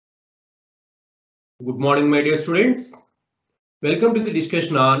Good morning, my dear students. Welcome to the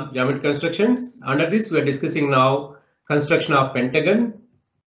discussion on geometry constructions. Under this, we are discussing now construction of pentagon.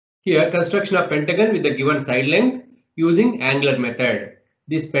 Here, construction of pentagon with the given side length using angular method.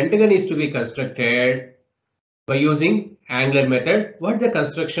 This pentagon is to be constructed by using angular method. What is the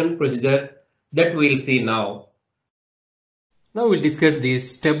construction procedure that we will see now? Now we'll discuss the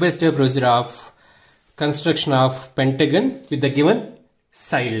step-by-step procedure of construction of pentagon with the given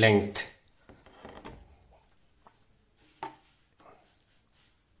side length.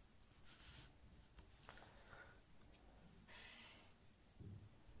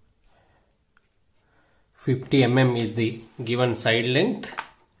 Mm is the given side length.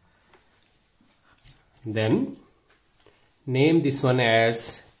 Then name this one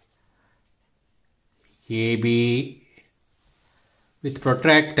as AB with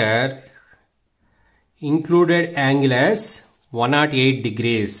protractor included angle as 108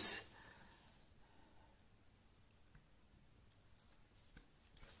 degrees.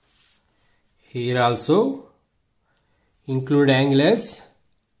 Here also include angle as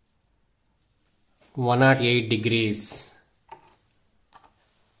 108 degrees.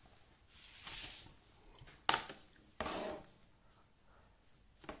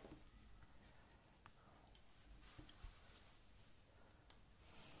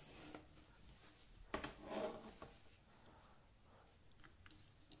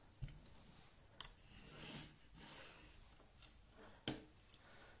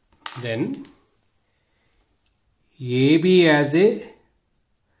 Then AB as a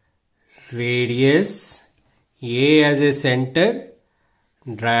radius, A as a center,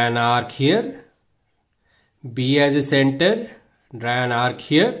 draw an arc here, B as a center, draw an arc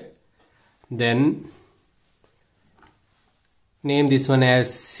here, then name this one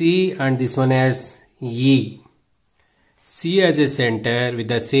as C and this one as E. C as a center with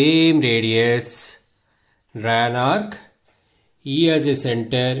the same radius, draw an arc, E as a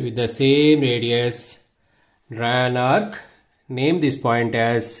center with the same radius, draw an arc, name this point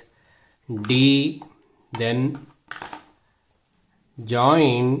as D, then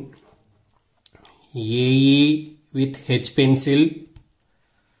join AE with H pencil,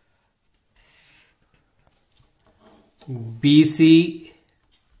 BC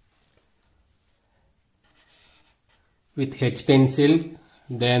with H pencil,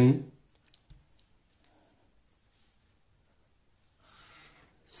 then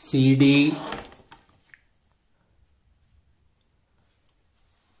CD,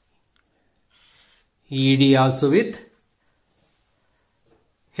 ED also with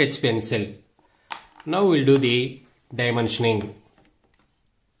H pencil. Now we'll do the dimensioning.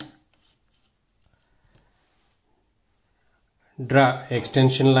 Draw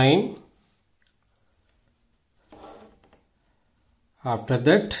extension line. After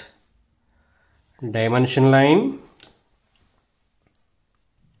that, dimension line.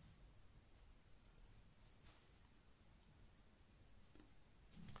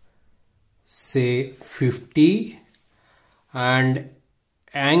 Say 50 and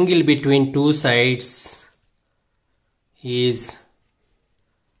angle between two sides is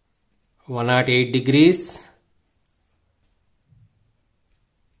 108 degrees.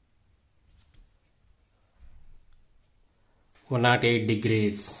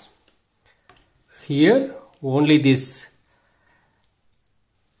 Here only this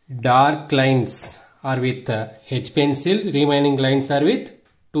dark lines are with H pencil, remaining lines are with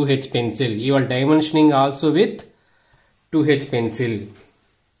 2H pencil. Your dimensioning also with 2H pencil.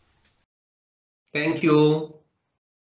 Thank you.